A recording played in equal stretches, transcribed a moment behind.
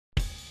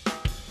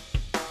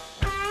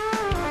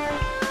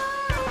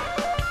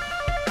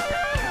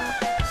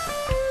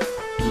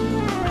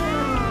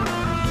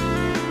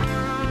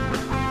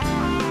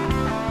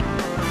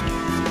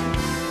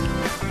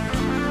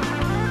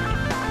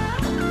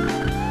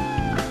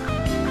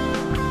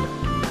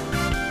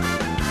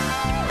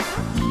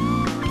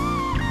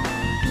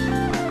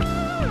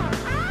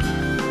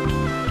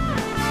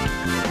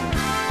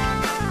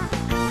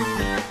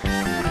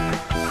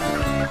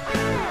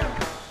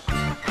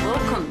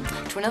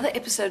another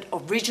episode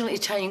of Regional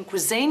Italian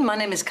Cuisine. My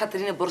name is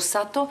Caterina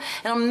Borsato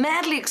and I'm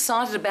madly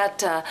excited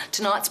about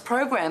tonight's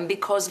program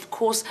because, of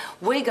course,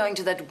 we're going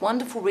to that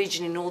wonderful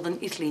region in northern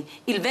Italy,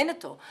 Il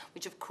Veneto,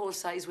 which, of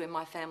course, is where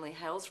my family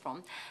hails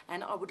from.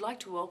 And I would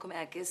like to welcome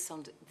our guests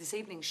on this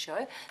evening's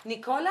show,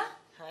 Nicola.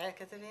 Hi,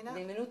 Caterina.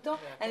 Benvenuto.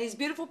 And his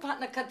beautiful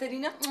partner,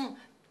 Caterina.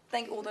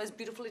 Thank all those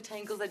beautiful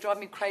Italian girls, they drive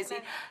me crazy.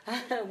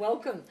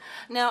 Welcome.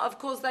 Now, of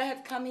course, they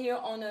have come here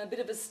on a bit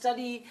of a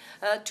study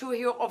tour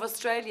here of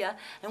Australia,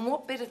 and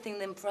what better thing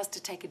than for us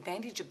to take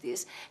advantage of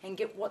this and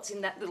get what's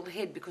in that little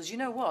head, because you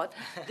know what?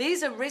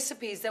 These are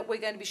recipes that we're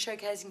going to be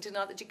showcasing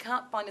tonight that you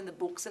can't find in the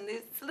books, and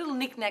there's little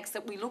knickknacks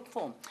that we look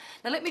for.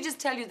 Now, let me just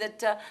tell you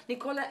that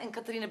Nicola and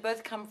Caterina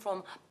both come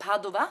from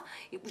Padova,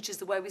 which is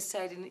the way we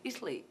say it in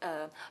Italy.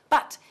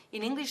 But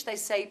in English, they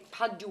say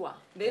Padua,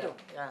 vero?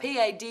 Yeah.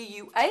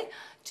 P-A-D-U-A.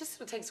 Just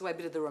sort of takes away a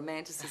bit of the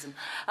romanticism.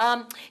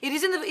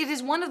 It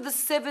is one of the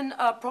 7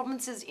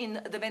 provinces in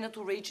the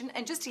Veneto region,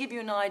 and just to give you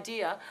an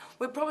idea,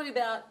 we're probably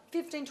about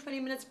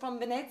 15-20 minutes from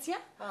Venezia.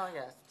 Oh,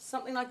 yes.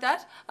 Something like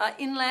that.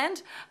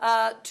 Inland.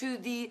 To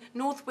the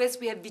northwest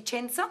we have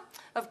Vicenza,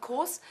 of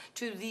course.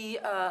 To the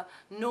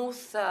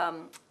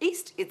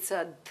northeast it's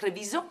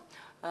Treviso.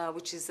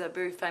 Which is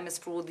very famous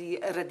for the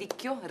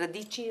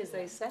radici, as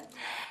they say.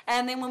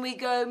 And then when we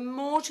go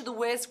more to the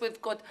west,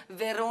 we've got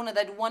Verona,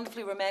 that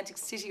wonderfully romantic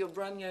city of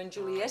Romeo and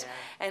Juliet,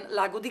 and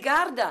Lago di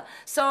Garda.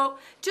 So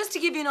just to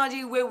give you an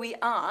idea where we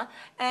are,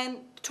 and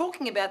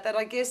talking about that,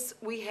 I guess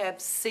we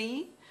have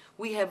sea,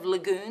 we have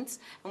lagoons,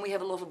 and we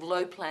have a lot of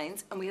low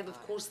plains, and we have, of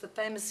course, the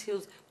famous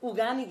hills,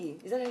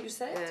 Uganigi. Is that how you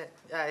say it?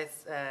 Yeah,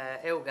 it's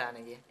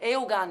Euganigi.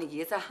 Euganigi.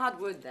 It's a hard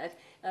word, that.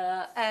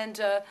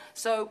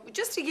 So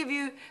just to give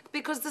you,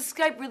 because the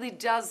scape really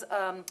does,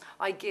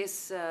 I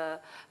guess,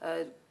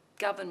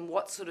 govern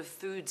what sort of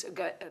foods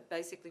are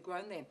basically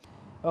grown there.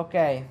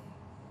 Okay,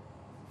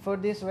 for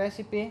this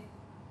recipe,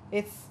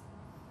 it's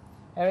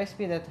a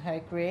recipe that I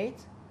create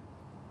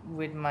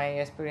with my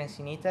experience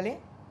in Italy.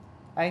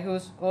 I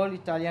use all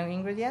Italian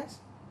ingredients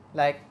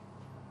like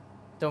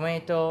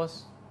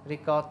tomatoes,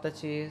 ricotta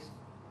cheese,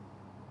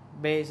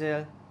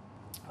 basil.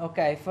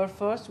 Okay,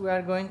 first we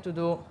are going to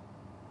do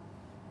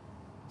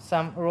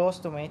some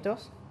roast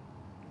tomatoes.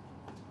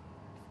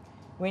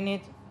 We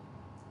need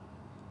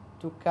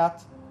to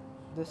cut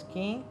the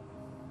skin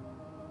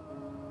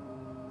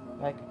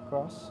like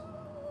across.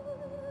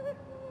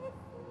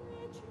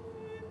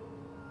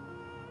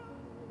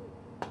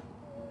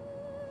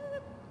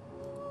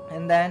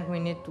 And then we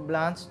need to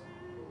blanch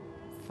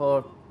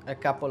for a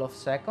couple of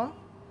seconds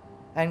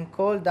and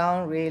cool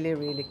down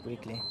really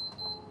quickly.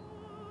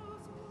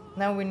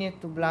 Now we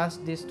need to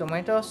blanch these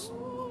tomatoes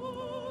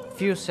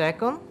few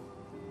seconds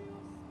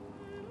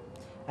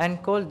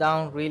and cool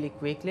down really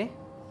quickly,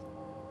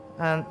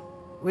 and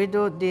we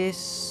do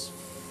this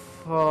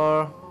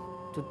to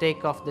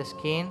take off the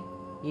skin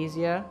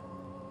easier.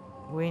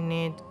 We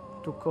need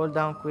to cool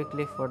down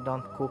quickly for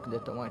don't cook the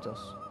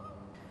tomatoes.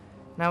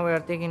 Now we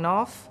are taking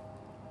off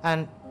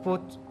and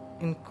put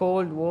in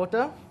cold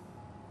water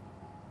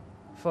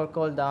for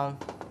cool down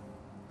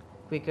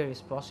quicker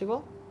as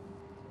possible.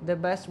 The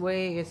best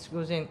way is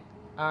using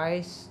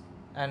ice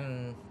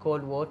and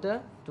cold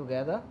water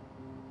together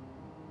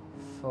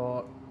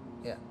for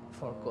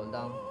cool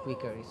down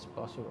quicker as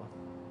possible.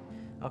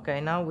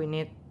 Okay, now we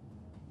need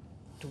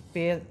to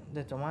peel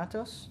the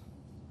tomatoes.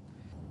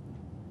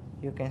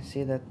 You can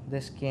see that the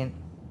skin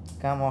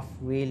come off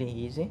really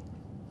easy,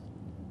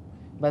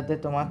 but the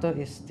tomato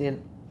is still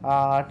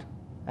hard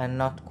and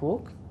not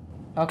cooked.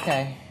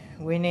 Okay,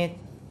 we need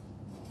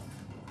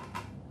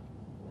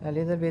a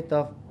little bit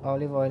of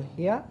olive oil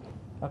here.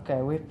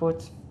 Okay, we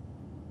put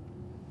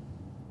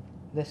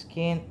the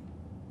skin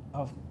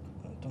of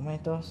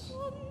tomatoes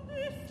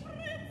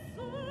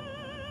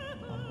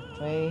on the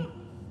tray,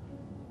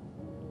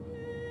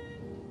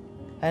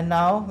 and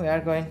now we are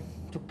going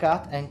to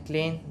cut and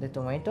clean the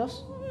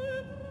tomatoes.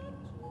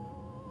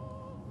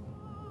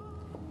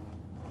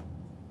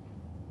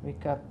 We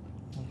cut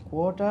in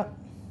quarter,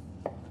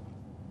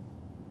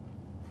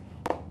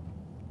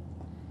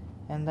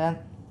 and then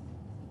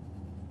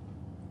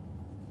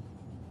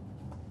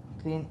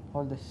clean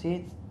all the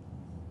seeds.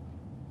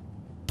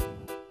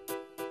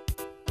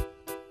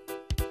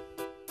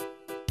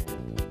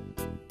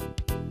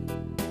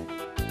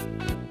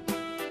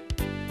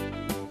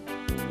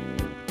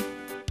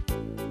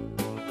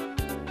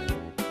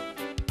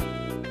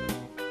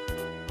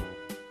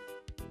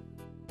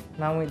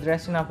 Now we're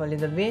dressing up a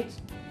little bit.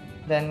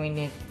 Then we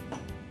need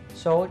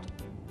salt,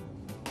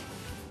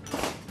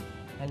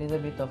 a little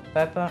bit of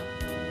pepper,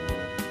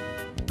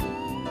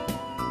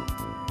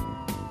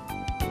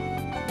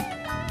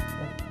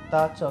 a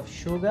touch of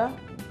sugar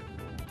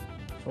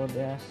for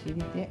the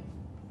acidity,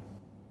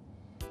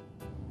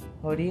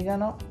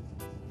 oregano,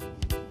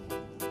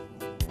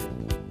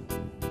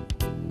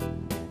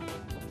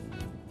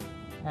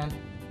 and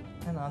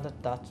another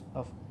touch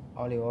of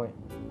olive oil.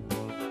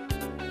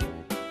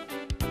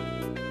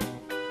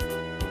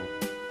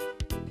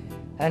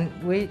 And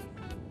we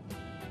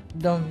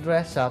don't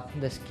dress up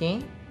the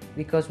skin,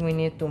 because we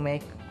need to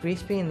make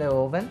crispy in the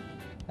oven,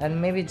 and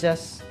maybe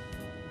just,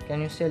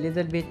 can you see, a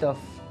little bit of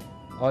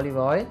olive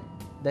oil,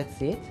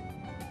 that's it,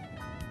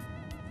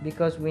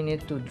 because we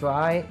need to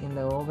dry in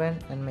the oven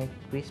and make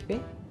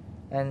crispy,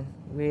 and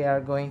we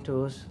are going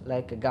to use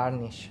like a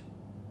garnish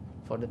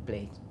for the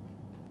plate.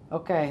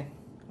 Okay,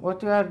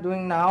 what we are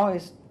doing now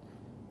is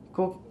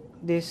cook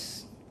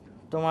this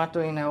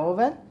tomato in the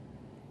oven.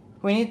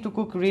 We need to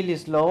cook really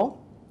slow,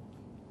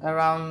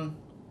 around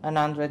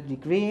 100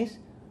 degrees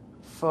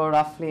for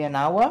roughly an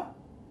hour,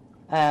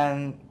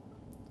 and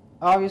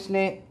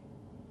obviously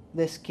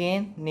the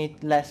skin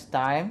needs less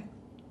time.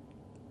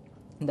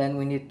 Then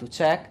we need to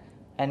check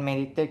and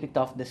maybe take it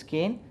off the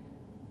skin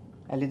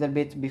a little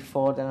bit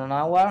before than an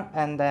hour,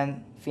 and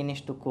then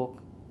finish to cook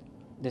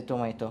the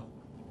tomato.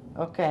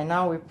 Okay,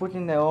 now we put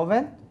in the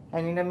oven,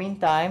 and in the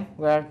meantime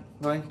we are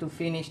going to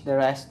finish the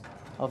rest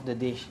of the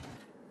dish.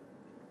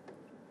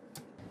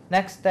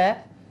 Next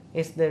step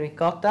is the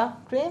ricotta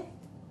cream.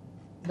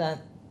 Then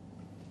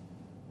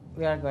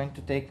we are going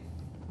to take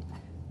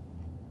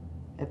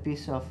a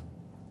piece of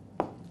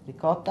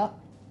ricotta,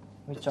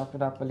 we chop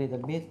it up a little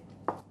bit.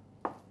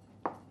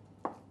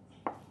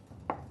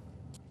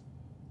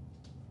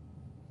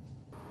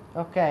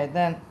 Okay,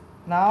 then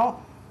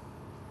now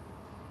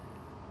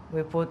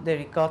we put the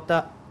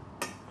ricotta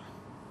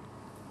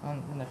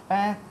on the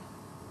pan.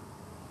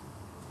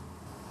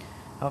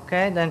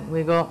 Okay, then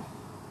we go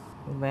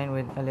in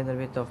with a little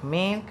bit of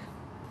milk,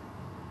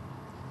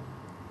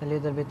 a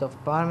little bit of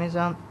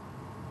parmesan,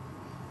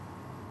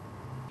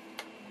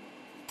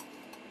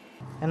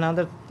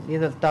 another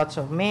little touch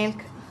of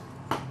milk,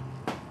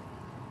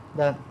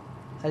 then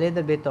a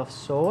little bit of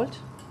salt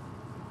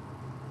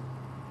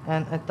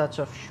and a touch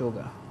of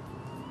sugar.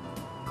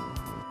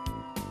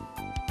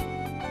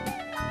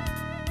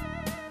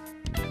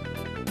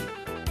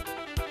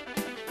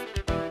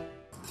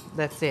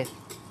 That's it.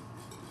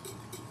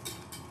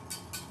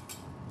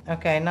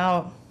 Okay,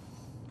 now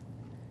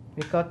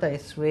ricotta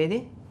is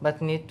ready,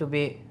 but need to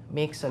be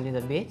mixed a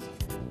little bit.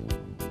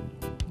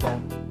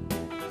 Then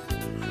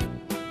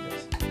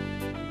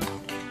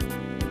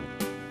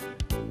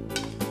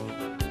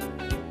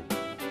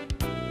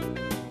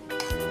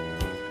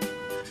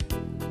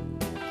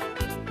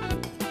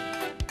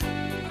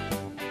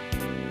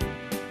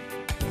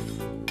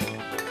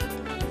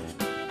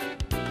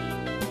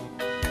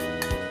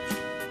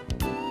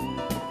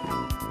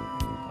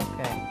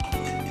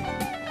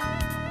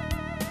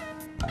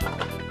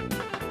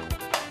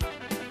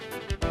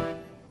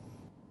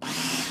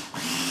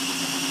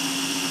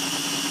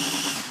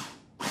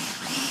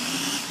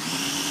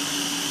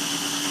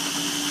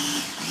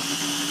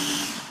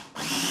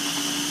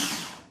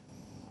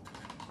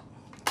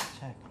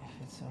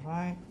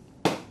right.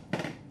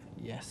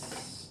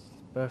 Yes,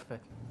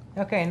 perfect.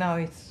 Okay, now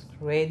it's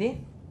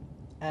ready,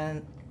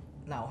 and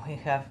now we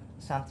have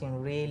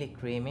something really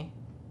creamy.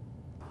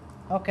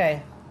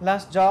 Okay,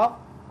 last job,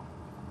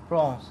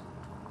 prawns.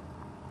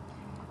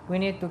 We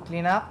need to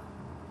clean up,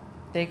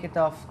 take it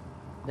off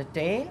the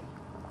tail,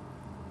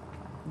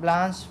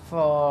 blanch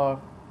for,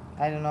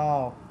 I don't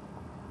know,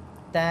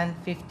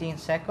 10-15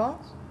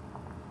 seconds,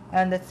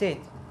 and that's it.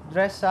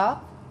 Dress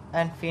up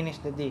and finish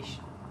the dish.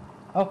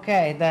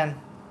 Okay, then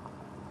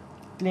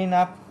clean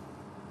up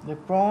the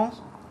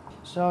prawns.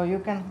 So you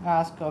can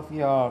ask of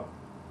your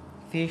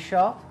fish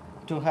shop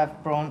to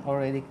have prawn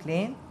already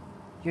clean.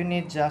 You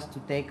need just to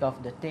take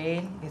off the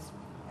tail. It's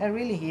a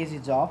really easy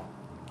job.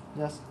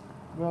 Just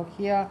go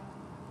here.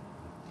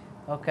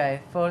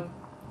 Okay, for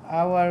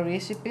our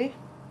recipe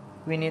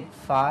we need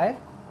five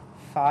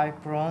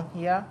prawns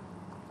here.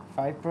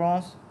 5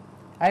 prawns.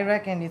 I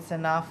reckon it's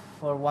enough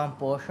for one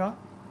portion.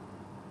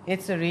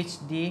 It's a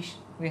rich dish.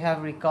 We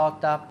have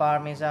ricotta,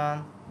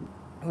 parmesan.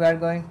 We are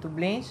going to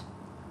blanch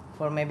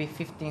for maybe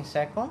 15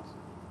 seconds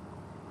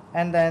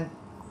and then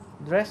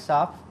dress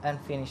up and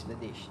finish the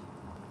dish.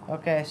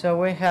 Okay, so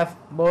we have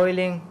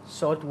boiling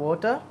salt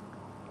water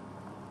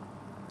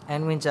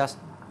and we just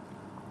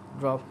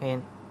drop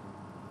in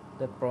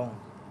the prawn.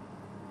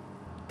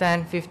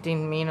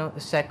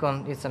 10-15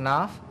 seconds is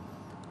enough.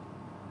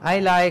 I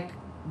like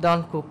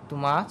don't cook too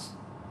much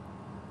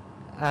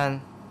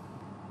and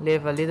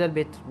leave a little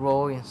bit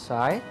raw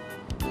inside.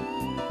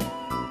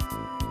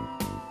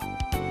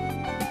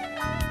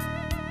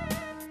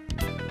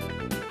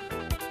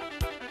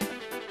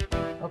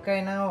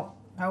 Okay, now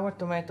our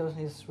tomatoes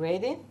is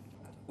ready.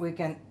 We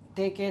can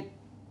take it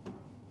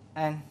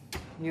and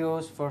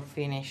use for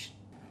finish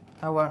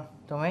our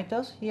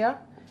tomatoes here.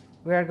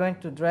 We are going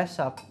to dress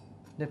up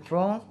the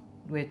prawn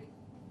with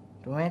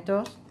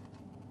tomatoes,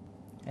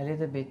 a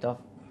little bit of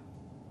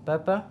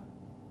pepper,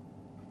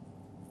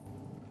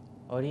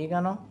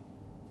 oregano,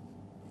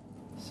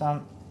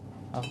 some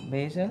of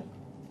basil.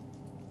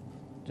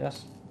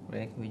 Just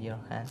break with your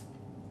hand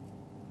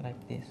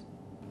like this.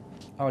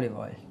 Olive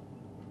oil.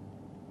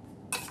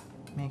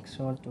 Mix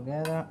all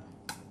together.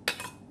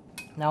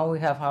 Now we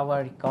have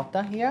our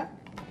ricotta here.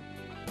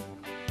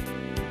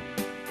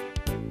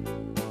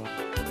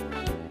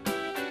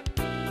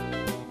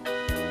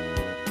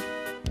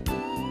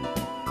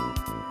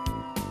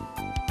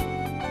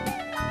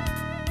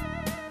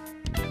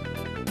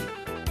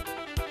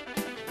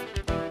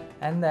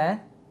 And then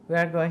we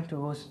are going to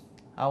use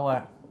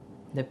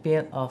the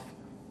peel of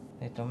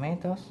the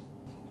tomatoes,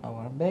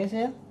 our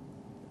basil,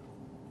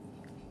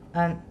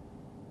 and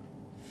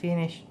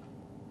finish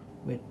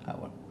with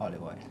our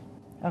olive oil.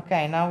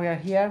 Okay, now we are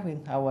here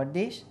with our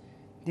dish.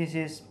 This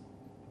is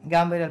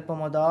gamberi al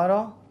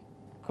pomodoro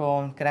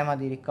con crema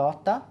di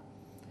ricotta.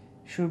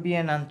 Should be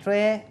an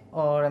entrée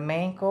or a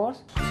main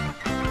course.